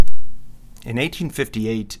In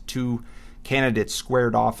 1858, two candidates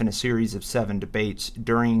squared off in a series of 7 debates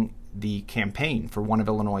during the campaign for one of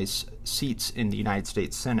Illinois' seats in the United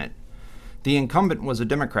States Senate. The incumbent was a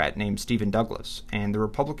Democrat named Stephen Douglas, and the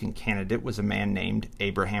Republican candidate was a man named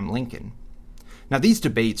Abraham Lincoln. Now, these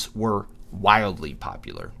debates were wildly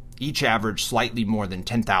popular. Each averaged slightly more than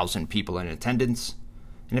 10,000 people in attendance.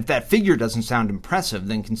 And if that figure doesn't sound impressive,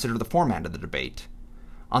 then consider the format of the debate.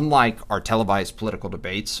 Unlike our televised political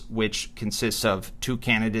debates, which consists of 2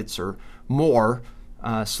 candidates or more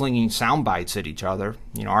slinging sound bites at each other,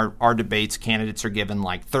 our debates, candidates are given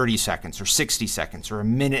like 30 seconds or 60 seconds or a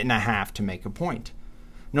minute and a half to make a point.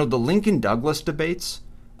 No, the Lincoln-Douglas debates,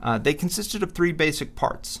 they consisted of 3 basic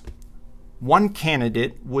parts. One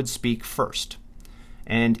candidate would speak first,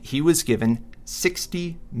 and he was given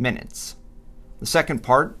 60 minutes. The second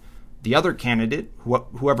part, the other candidate,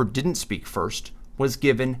 whoever didn't speak first, was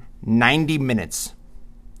given 90 minutes.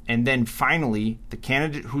 And then finally, the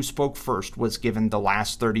candidate who spoke first was given the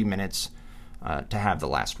last 30 minutes to have the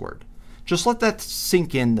last word. Just let that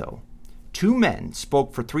sink in, though. 2 men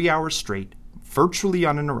spoke for 3 hours straight, virtually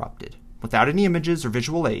uninterrupted, without any images or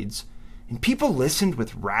visual aids, and people listened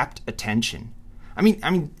with rapt attention. I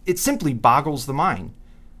mean, it simply boggles the mind.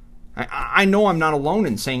 I know I'm not alone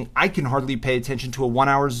in saying I can hardly pay attention to a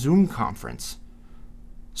 1-hour Zoom conference.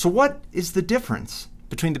 So what is the difference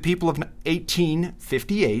between the people of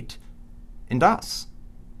 1858 and us?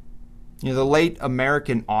 The late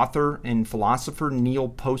American author and philosopher Neil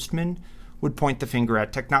Postman would point the finger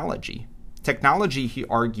at technology. Technology, he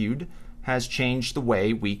argued, has changed the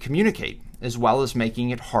way we communicate, as well as making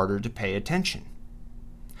it harder to pay attention.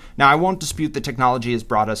 Now, I won't dispute that technology has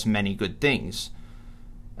brought us many good things.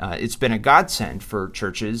 It's been a godsend for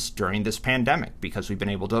churches during this pandemic because we've been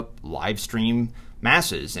able to live stream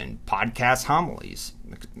masses and podcast homilies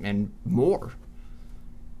and more.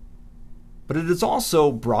 But it has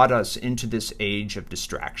also brought us into this age of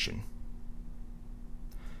distraction.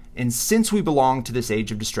 And since we belong to this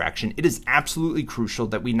age of distraction, it is absolutely crucial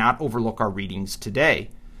that we not overlook our readings today,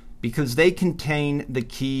 because they contain the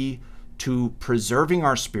key to preserving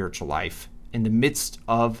our spiritual life in the midst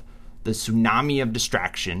of the tsunami of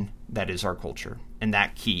distraction that is our culture. And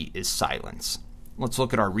that key is silence. Let's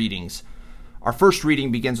look at our readings. Our first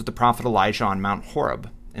reading begins with the prophet Elijah on Mount Horeb,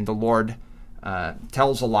 and the Lord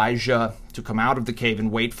tells Elijah to come out of the cave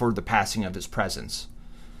and wait for the passing of his presence.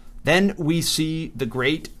 Then we see the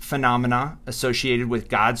great phenomena associated with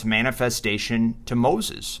God's manifestation to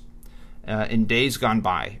Moses in days gone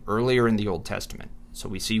by, earlier in the Old Testament. So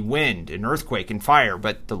we see wind, an earthquake, and fire,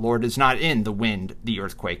 but the Lord is not in the wind, the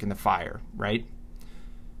earthquake, and the fire, right?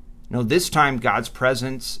 No, this time God's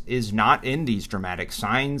presence is not in these dramatic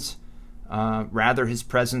signs. Rather, his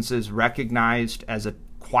presence is recognized as a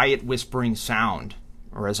quiet whispering sound,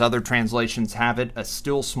 or as other translations have it, a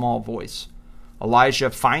still small voice. Elijah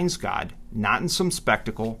finds God, not in some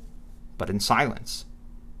spectacle, but in silence.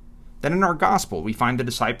 Then in our gospel, we find the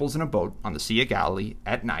disciples in a boat on the Sea of Galilee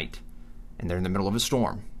at night, and they're in the middle of a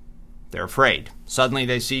storm. They're afraid. Suddenly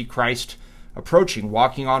they see Christ approaching,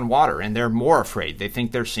 walking on water, and they're more afraid. They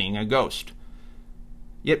think they're seeing a ghost.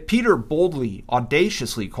 Yet Peter boldly,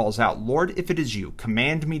 audaciously calls out, "Lord, if it is you,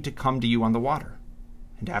 command me to come to you on the water."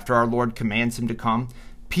 And after our Lord commands him to come,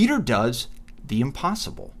 Peter does the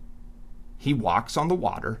impossible. He walks on the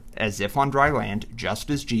water as if on dry land, just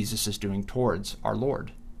as Jesus is doing towards our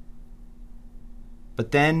Lord.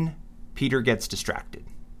 But then Peter gets distracted.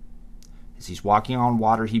 As he's walking on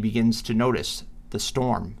water, he begins to notice the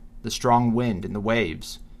storm, the strong wind, and the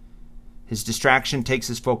waves. His distraction takes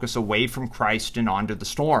his focus away from Christ and onto the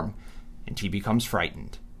storm, and he becomes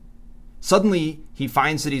frightened. Suddenly, he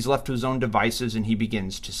finds that he's left to his own devices, and he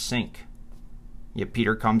begins to sink. Yet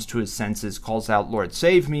Peter comes to his senses, calls out, "Lord,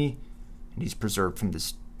 save me," and he's preserved from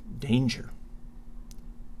this danger.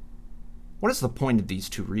 What is the point of these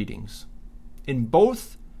 2 readings? In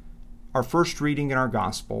both our first reading and our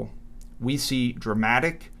gospel, we see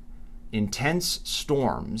dramatic, intense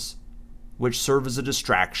storms which serve as a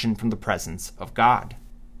distraction from the presence of God.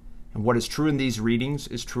 And what is true in these readings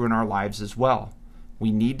is true in our lives as well.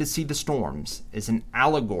 We need to see the storms as an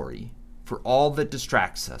allegory for all that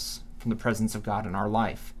distracts us from the presence of God in our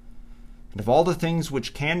life. And of all the things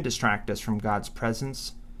which can distract us from God's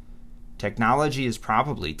presence, technology is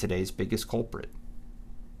probably today's biggest culprit.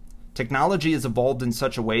 Technology has evolved in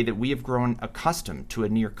such a way that we have grown accustomed to a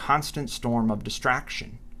near constant storm of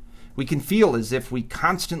distraction. We can feel as if we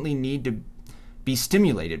constantly need to be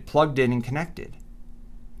stimulated, plugged in, and connected.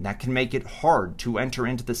 And that can make it hard to enter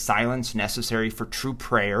into the silence necessary for true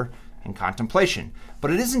prayer and contemplation. But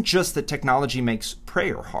it isn't just that technology makes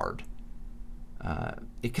prayer hard.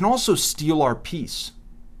 It can also steal our peace.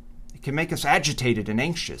 It can make us agitated and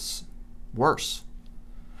anxious. Worse.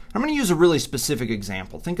 I'm going to use a really specific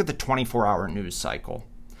example. Think of the 24-hour news cycle.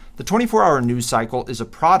 The 24-hour news cycle is a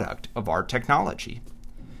product of our technology.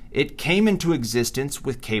 It came into existence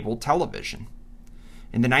with cable television.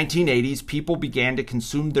 In the 1980s, people began to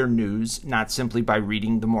consume their news not simply by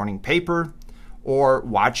reading the morning paper or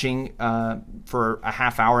watching for a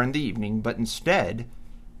half hour in the evening, but instead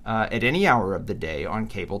at any hour of the day on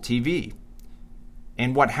cable TV.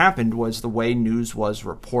 And what happened was the way news was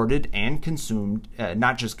reported and consumed,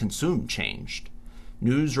 not just consumed, changed.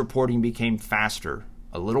 News reporting became faster,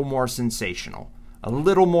 a little more sensational, a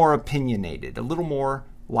little more opinionated, a little more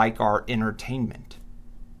like our entertainment.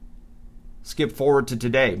 Skip forward to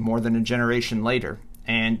today, more than a generation later,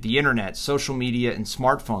 and the internet, social media, and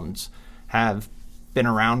smartphones have been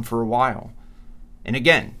around for a while. And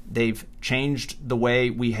again, they've changed the way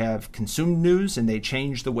we have consumed news, and they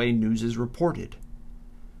changed the way news is reported.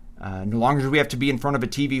 No longer do we have to be in front of a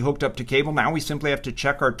TV hooked up to cable. Now we simply have to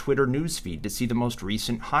check our Twitter news feed to see the most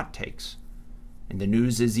recent hot takes. And the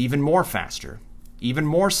news is even more faster, even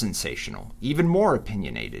more sensational, even more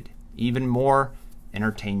opinionated, even more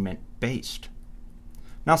entertainment-based.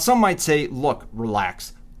 Now some might say, look,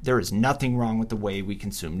 relax. There is nothing wrong with the way we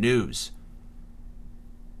consume news.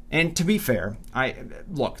 And to be fair,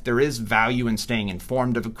 there is value in staying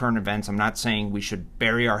informed of current events. I'm not saying we should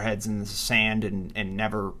bury our heads in the sand and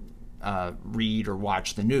never read or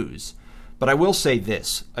watch the news. But I will say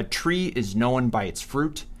this, a tree is known by its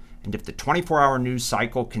fruit, and if the 24-hour news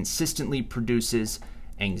cycle consistently produces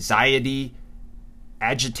anxiety,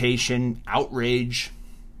 agitation, outrage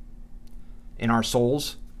in our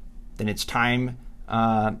souls, then it's time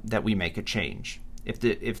that we make a change. If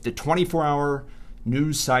the 24-hour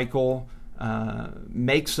news cycle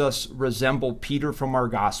makes us resemble Peter from our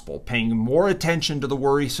gospel, paying more attention to the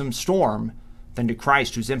worrisome storm than to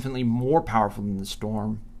Christ, who's infinitely more powerful than the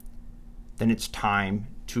storm, then it's time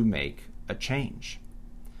to make a change.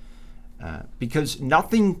 Because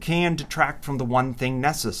nothing can detract from the one thing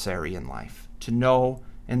necessary in life, to know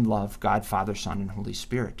and love God, Father, Son, and Holy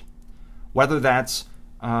Spirit. Whether that's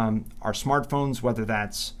our smartphones, whether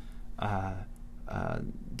that's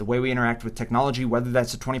the way we interact with technology, whether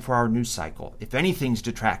that's a 24-hour news cycle. If anything's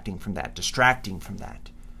detracting from that, distracting from that,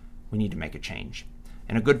 we need to make a change.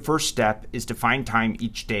 And a good first step is to find time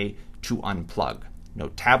each day to unplug. No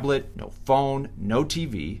tablet, no phone, no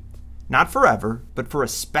TV. Not forever, but for a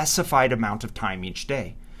specified amount of time each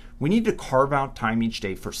day. We need to carve out time each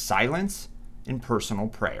day for silence and personal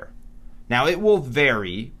prayer. Now, it will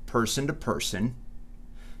vary person to person.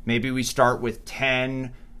 Maybe we start with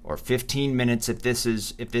 10 or 15 minutes if this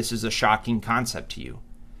is a shocking concept to you.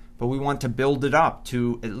 But we want to build it up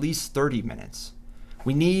to at least 30 minutes.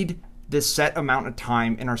 We need this set amount of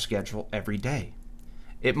time in our schedule every day.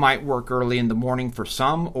 It might work early in the morning for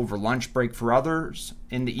some, over lunch break for others,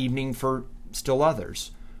 in the evening for still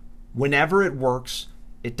others. Whenever it works,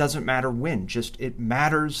 it doesn't matter when, just it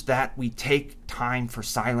matters that we take time for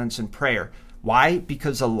silence and prayer. Why?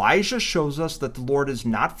 Because Elijah shows us that the Lord is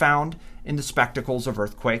not found in the spectacles of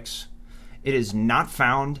earthquakes. It is not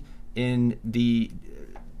found in the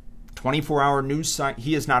 24-hour news cycle.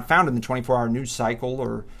 He is not found in the 24-hour news cycle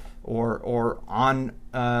or on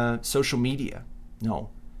social media.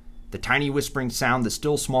 No. The tiny whispering sound, the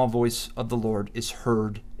still small voice of the Lord is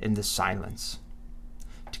heard in the silence.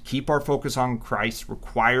 To keep our focus on Christ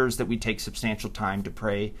requires that we take substantial time to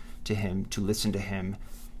pray to Him, to listen to Him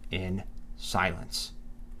in silence.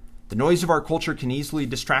 The noise of our culture can easily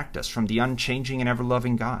distract us from the unchanging and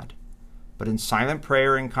ever-loving God. But in silent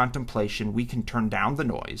prayer and contemplation, we can turn down the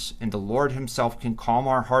noise, and the Lord Himself can calm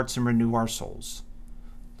our hearts and renew our souls.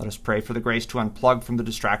 Let us pray for the grace to unplug from the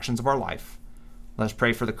distractions of our life. Let us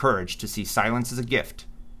pray for the courage to see silence as a gift,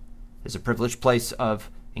 as a privileged place of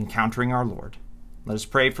encountering our Lord. Let us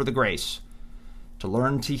pray for the grace to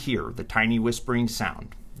learn to hear the tiny whispering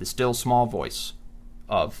sound, the still small voice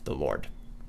of the Lord.